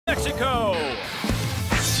Mexico.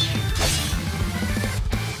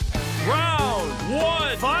 Round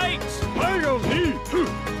 1, fight! Hail knee!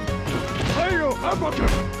 Hail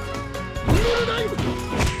uppercut!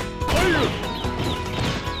 Hail!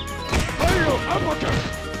 Hail uppercut!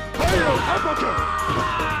 Hail uppercut!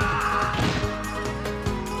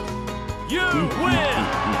 You win!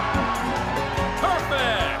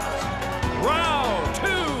 Perfect! Round 2,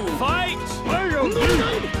 fight! Hail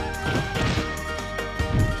knee!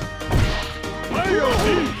 Hail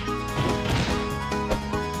knee!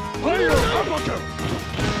 Hail uppercut!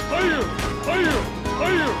 Hail! Hail!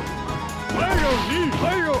 Hail! Hail knee!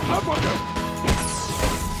 Hail uppercut!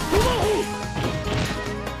 Hail!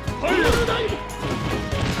 Hail!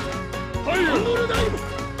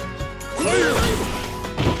 Hail!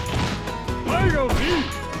 Hail knee!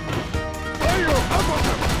 Hail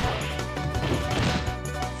uppercut!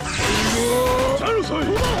 Salusai!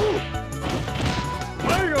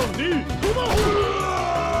 Hail knee!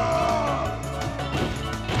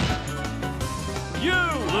 You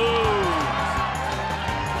lose!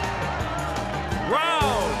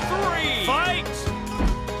 Round 3, fight!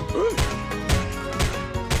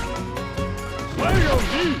 Hail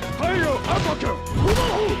knee! Hail uppercut!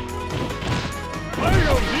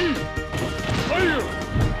 Hail knee! Hail!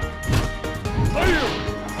 Hail!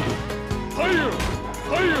 Hail!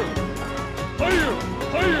 Hail! Hail!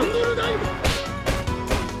 Hail! Hail!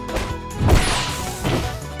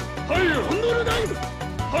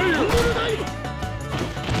 Hail!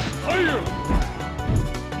 Hail!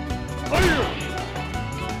 Hail!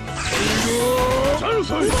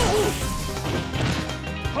 Salusai!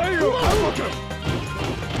 Hail uppercut!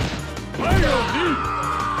 Hail knee!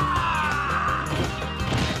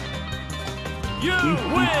 You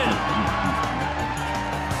win!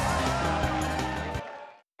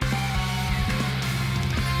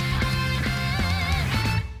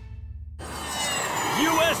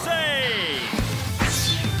 USA!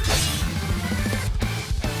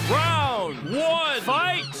 Round 1,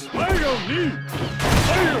 fight! Hail knee!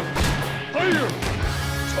 Hail! Hail!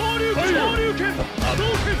 Shoryuken!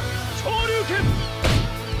 Hadouken! Shoryuken!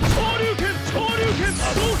 Shoryuken! Shoryuken!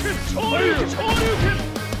 Hadouken! Shoryuken! Shoryuken!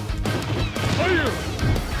 Hail!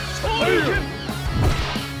 Shoryuken!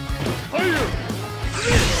 Hail!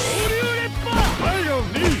 Shoryuleppa! Hail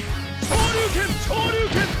knee! Shoryuken!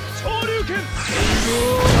 Shoryuken! Shoryuken!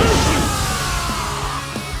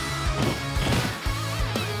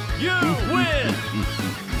 You win!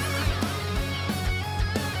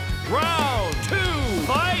 Round 2,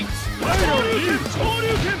 fight! Shoryuken!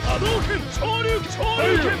 Shoryuken! Hadouken! Shoryuken!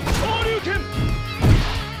 Shoryuken! Shoryuken!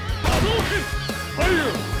 Hadouken! Hail!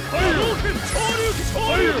 Hail! Hadouken! Shoryuken!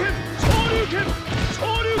 Shoryuken! Shoryuken!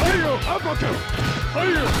 Shoryuken! Hail uppercut!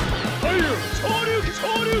 Hail! Hail! Shoryuken!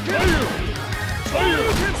 Shoryuken! Hail!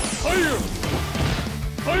 Shoryuken! Hail!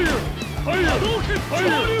 Hail! Hail! Hadouken!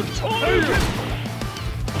 Hail! Shoryuken! Shoryuken!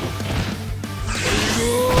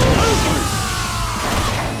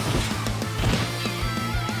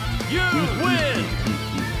 You win!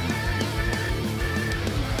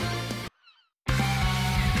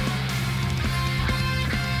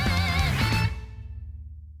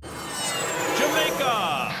 Jamaica!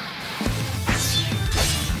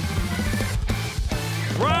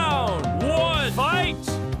 Round 1, fight!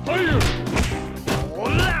 Hail!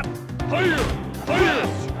 Lap! Hail! Hail!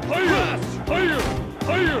 Hail! Hail!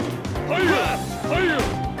 Hail! Hail! Hail!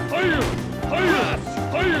 Hail! Hail!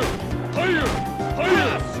 Hail! Hail!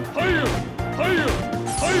 Hail! Hail! Hail!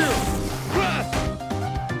 Hail! Cross!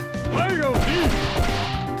 Hail knee!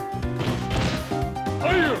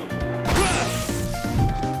 Hail! Cross!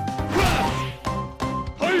 Cross!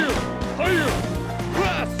 Hail! Hail!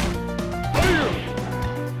 Cross! Hail!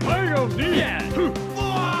 Hail knee! Yeah!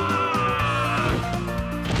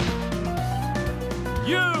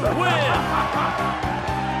 You win!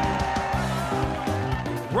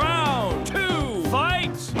 Round 2,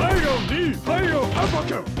 fight! Hail knee! Hail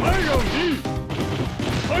uppercut! Hail knee!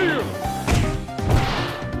 Hail!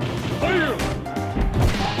 Hail!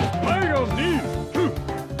 Hail knee!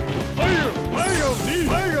 Hail! Hail knee!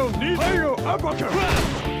 Hail knee! Hail uppercut! Cross!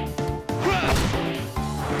 Cross!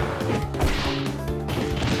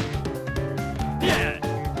 Yeah!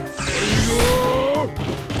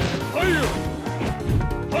 Hail! Hail!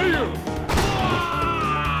 Hail!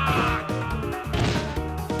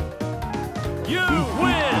 You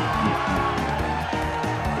win!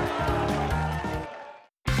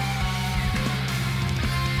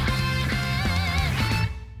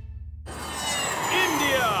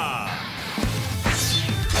 India!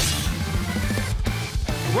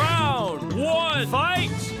 Round 1, fight!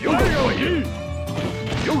 Hail knee!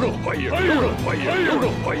 Hail! Yoga fire! Yoga fire! Yoga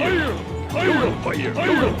fire! Yoga fire!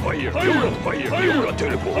 Yoga fire! Yoga fire! Yoga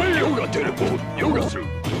teleport! Yoga teleport! Yoga through!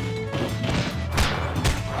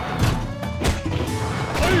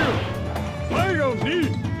 Fire! Fire knee!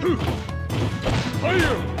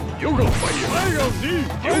 Fire! Yoga fire! Fire knee!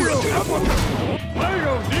 Yoga teleport!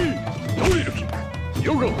 Fire knee! Doodle kick!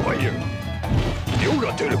 Yoga fire! Yoga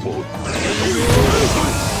teleport!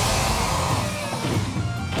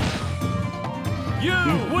 You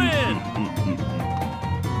win!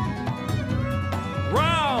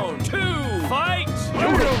 Round 2, fight!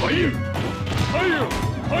 Yoga fire! Fire!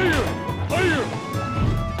 Fire! Fire!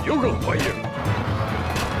 Yoga fire!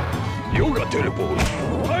 Yoga teleport!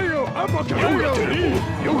 Fire! Uppercut! Yoga teleport!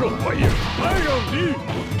 Yoga fire! Fire knee!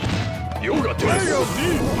 Yoga teleport!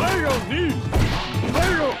 Fire knee!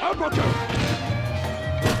 Fire uppercut!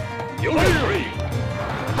 Yoga free!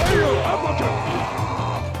 Fire uppercut!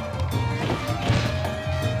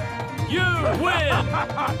 You win!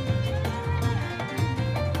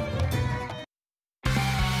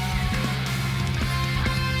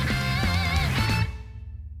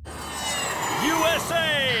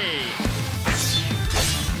 USA!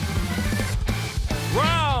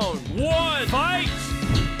 Round 1, fight!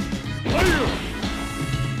 Fire!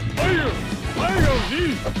 Fire! Fire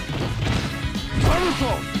knee!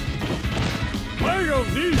 Somersault! Fire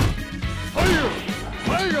knee! Fire!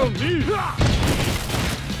 Fire knee!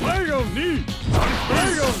 Fire knee!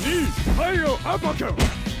 Fire knee! Fire uppercut!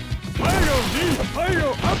 Fire knee!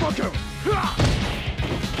 Fire uppercut!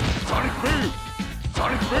 Sonic boom!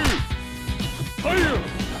 Sonic boom! Fire!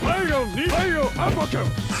 Fire knee! Fire uppercut!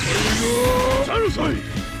 Samusai!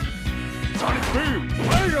 Sonic boom!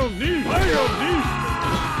 Fire knee! Fire knee!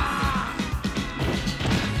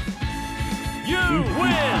 You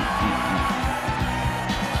win!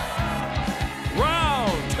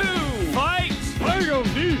 Round 2, fight! Fire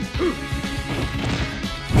knee!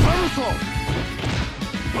 Somersault!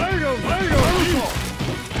 Fire! Fire knee!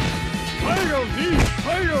 Fire knee!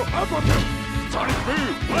 Fire uppercut! Sonic boom!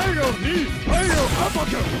 Fire knee! Fire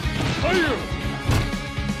uppercut! Fire!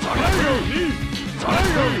 Fire knee!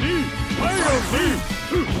 Fire knee! Fire knee!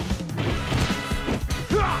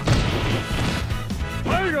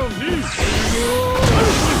 Fire knee!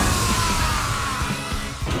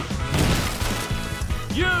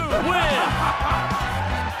 You win!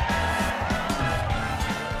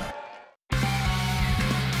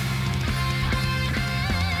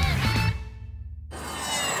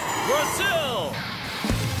 Brazil!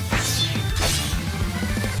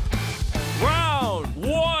 Round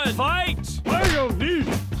 1, fight! Fire knee!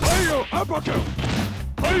 Fire uppercut!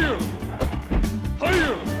 Fire!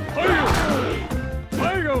 Fire! Fire!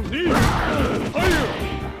 Fire knee! Fire!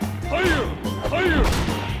 Fire! Fire!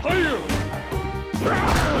 Fire!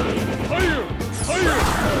 Fire! Fire!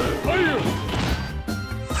 Fire!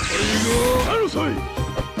 Samusai!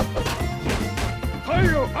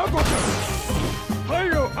 Fire uppercut!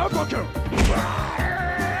 Fire uppercut!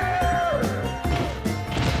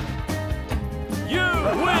 You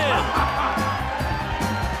win!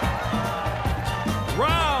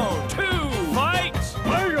 Round 2, fight!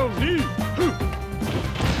 Fire knee!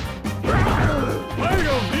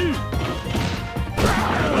 Fire knee!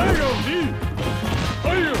 Fire knee!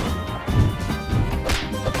 Fire!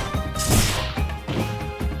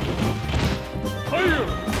 Fire!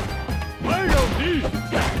 Fire knee!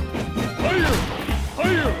 Fire!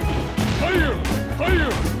 Fire! Fire!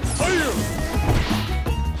 Fire! Fire!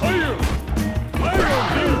 Fire! Fire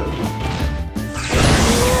knee!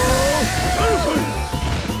 Samusai!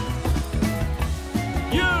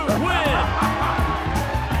 You win!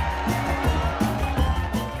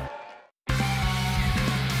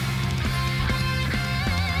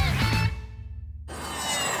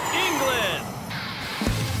 England!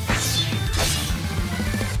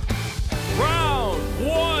 Round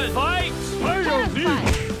 1, fight! Fire knee!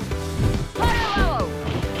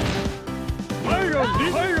 Fire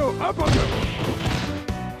knee! Fire uppercut!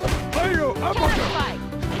 Fire uppercut!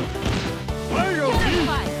 Fire knee!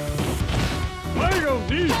 Fire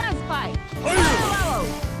knee! Fire!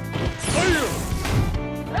 Fire!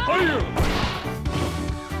 Fire!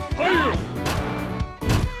 Fire! Fire!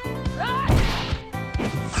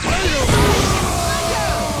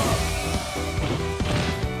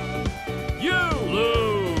 You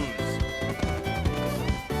lose!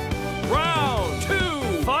 Round 2,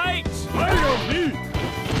 fight! Fire knee!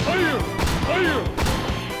 Fire! Fire!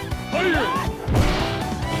 Fire!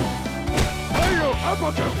 Fire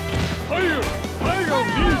uppercut! Fire! Fire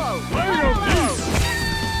knee! Fire knee!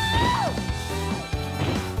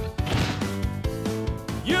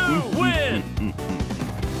 You win!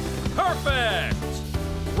 Perfect!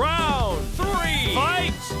 Round 3,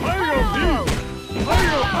 fight! Fire knee!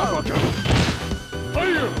 Fire uppercut!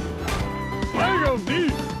 Fire! Fire knee!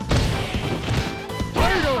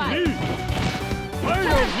 Fire knee!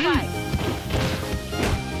 Fire knee!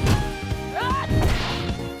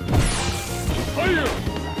 Fire!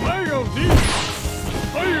 Fire knee!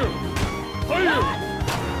 Fire! Fire!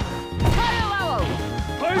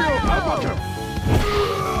 Fire uppercut!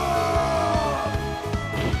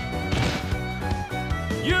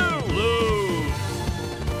 You lose!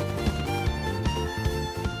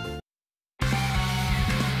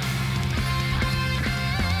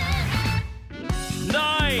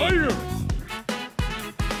 Nine! Fire!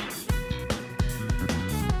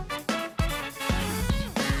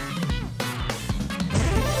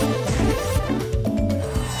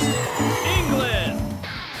 England!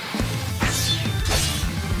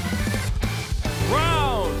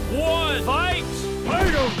 Round 1, fight!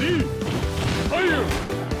 Fire knee! Fire!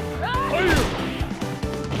 Fire!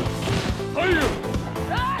 Fire!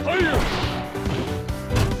 Fire!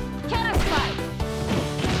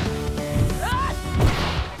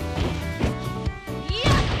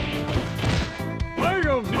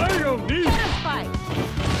 Fire! Fire knee!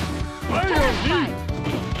 Fire knee!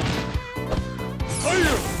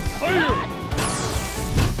 Fire! Fire!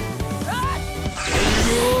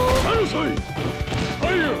 Sagasai!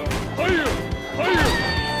 Fire! Fire! Fire!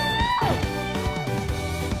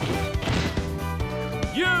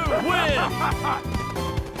 You win!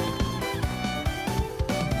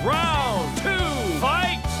 Round 2,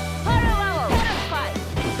 fight!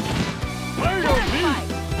 Fire knee!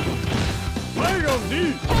 Fire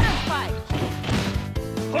knee!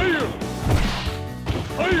 Fire!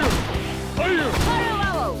 Fire! Fire!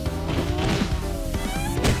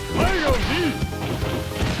 Fire knee!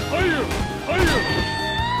 Fire! Fire!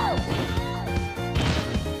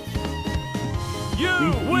 You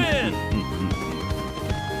win!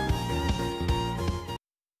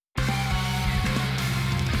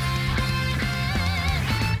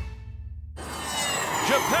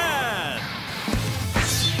 Japan!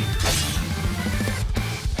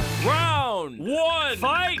 Round 1,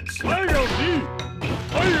 fight! Fire knee!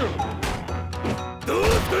 Fire!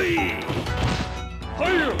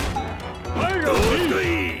 Fire! Fire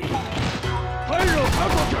knee! Fire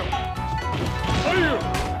uppercut! Fire!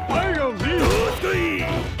 Fire knee!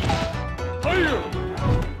 Fire!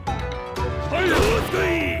 Fire!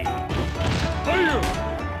 Fire!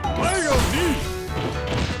 Fire knee!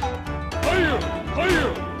 Fire!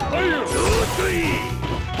 Fire! Fire!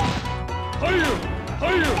 Fire!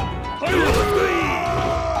 Fire! Fire!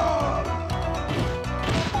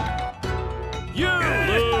 You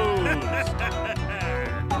lose!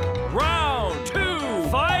 Round 2,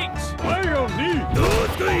 fight! Fire knee!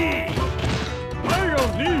 Fire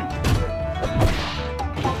knee!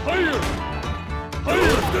 Fire!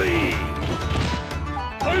 Fire!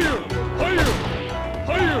 Fire! Fire!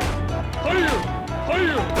 Fire! Fire!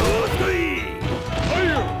 Fire! Fire!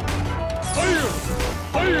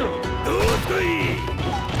 Fire! Fire!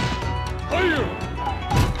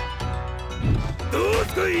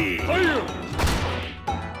 Fire!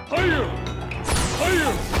 Fire! Fire!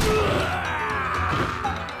 Fire!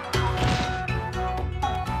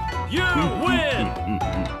 You win!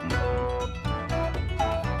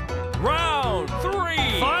 Round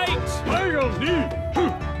 3, fight! Fire knee!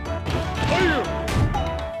 Fire!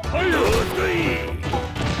 Fire! Fire!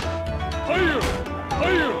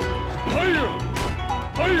 Fire! Fire!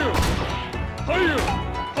 Fire! Fire! Fire!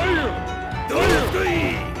 Fire!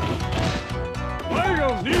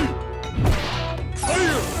 Fire knee!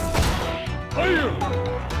 Fire! Fire!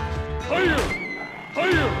 Fire!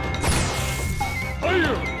 Fire!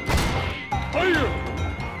 Fire! Fire! Fire!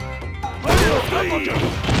 Uppercut!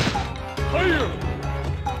 Fire!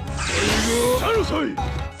 Sagasai!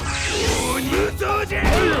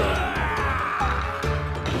 Fire!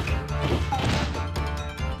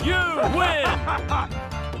 You win!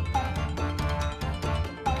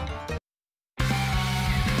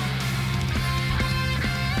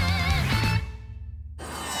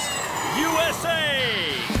 USA!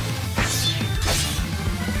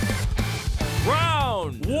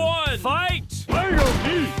 Round 1, fight! Fire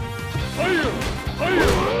knee! Fire!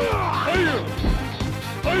 Fire! Fire!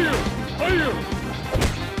 Fire! Fire!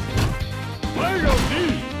 Fire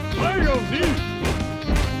knee! Fire knee!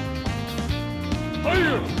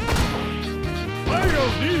 Fire! Fire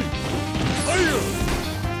knee! Fire!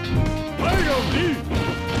 Fire knee!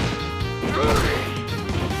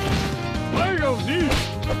 Fire knee!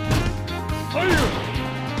 Fire!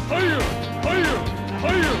 Fire! Fire!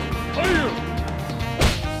 Fire! Fire!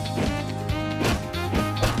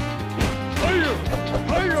 Fire!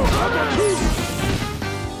 Fire!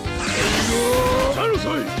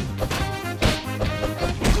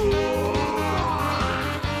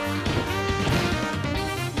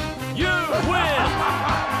 You win!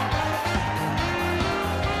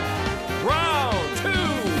 Round 2,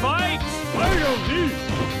 fight! Higher knee!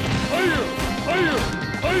 Higher! Higher!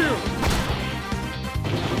 Higher!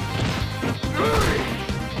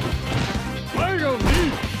 Higher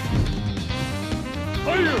knee!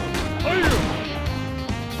 Higher! Higher!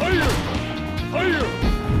 Higher! Higher!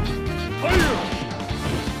 Higher!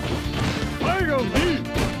 Higher knee!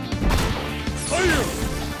 Higher!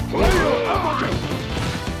 Higher! Uppercut!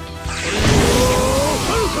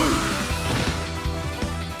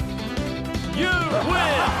 You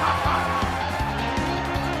win!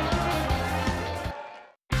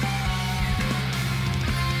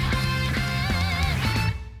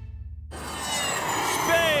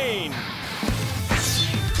 Spain!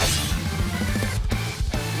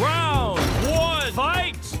 Round 1,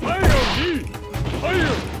 fight! Higher knee!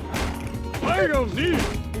 Higher! Higher knee!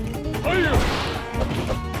 Higher!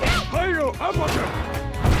 Higher uppercut!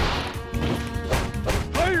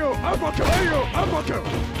 Higher uppercut! Higher uppercut!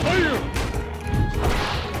 Higher!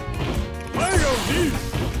 Higher knee!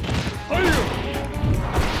 Higher!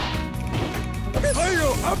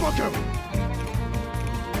 Higher uppercut!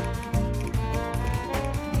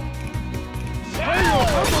 Higher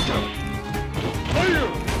uppercut! Higher!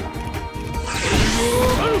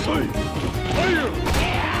 Higher! Higher!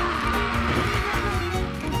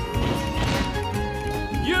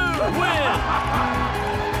 You win!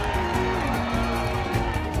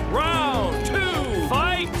 Round 2,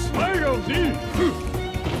 fight! Higher knee!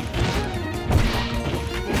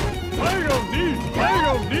 Higher knee!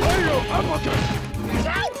 Higher knee! Higher uppercut!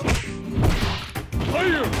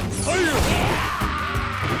 Higher! Higher!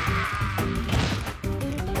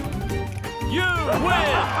 You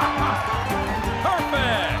win!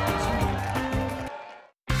 Perfect!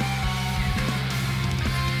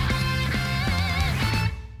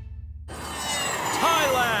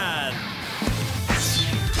 Thailand!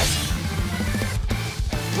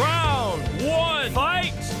 Round 1,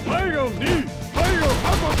 fight! Higher knee! Higher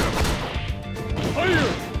uppercut! Higher!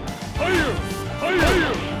 Higher!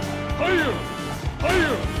 Higher! Higher!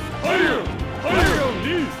 Higher! Higher! Higher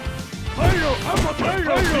knee! Higher uppercut!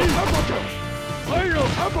 Higher uppercut! Higher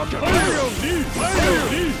uppercut! Higher knee! Higher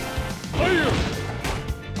knee! Higher!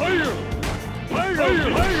 Higher! Higher!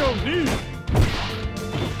 Higher knee!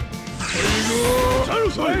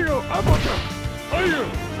 Higher uppercut! Higher!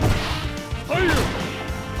 Higher!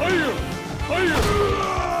 Higher! Higher!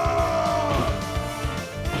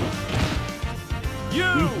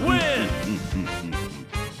 You win!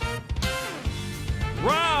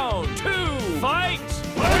 Round 2, fight!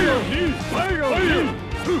 Higher knee! Higher knee!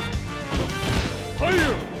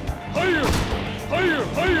 Higher! Higher! Higher!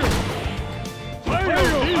 Higher!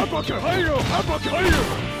 Higher uppercut! Higher uppercut! Higher!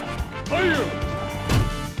 Higher!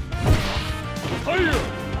 Higher!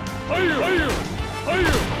 Higher!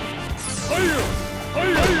 Higher! Higher!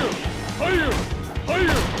 Higher! Higher! Higher!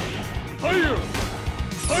 Higher! Higher!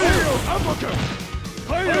 Higher uppercut!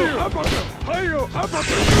 Higher uppercut! Higher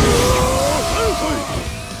uppercut!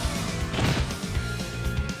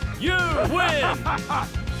 You win!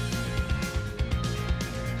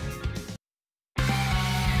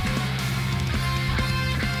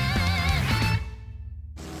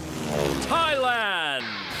 Thailand!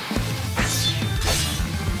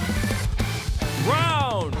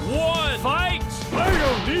 Round 1, fight!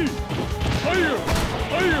 Higher knee! Higher!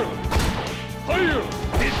 Higher! Higher!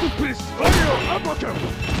 Higher uppercut!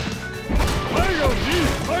 Higher knee!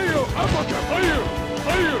 Higher uppercut! Higher!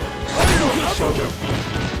 Higher! Higher uppercut!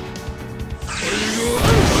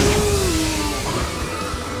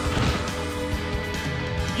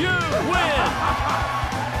 You win!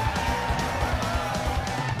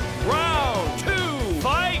 Round 2,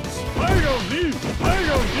 fight! Higher knee!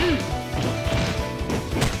 Higher knee!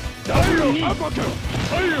 Higher uppercut!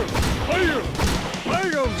 Higher! Higher!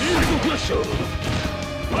 Higher knee!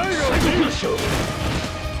 Higher knee!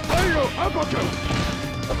 Higher uppercut!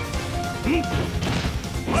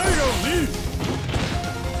 Higher knee!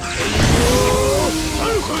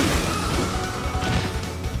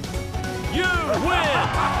 You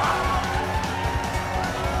win!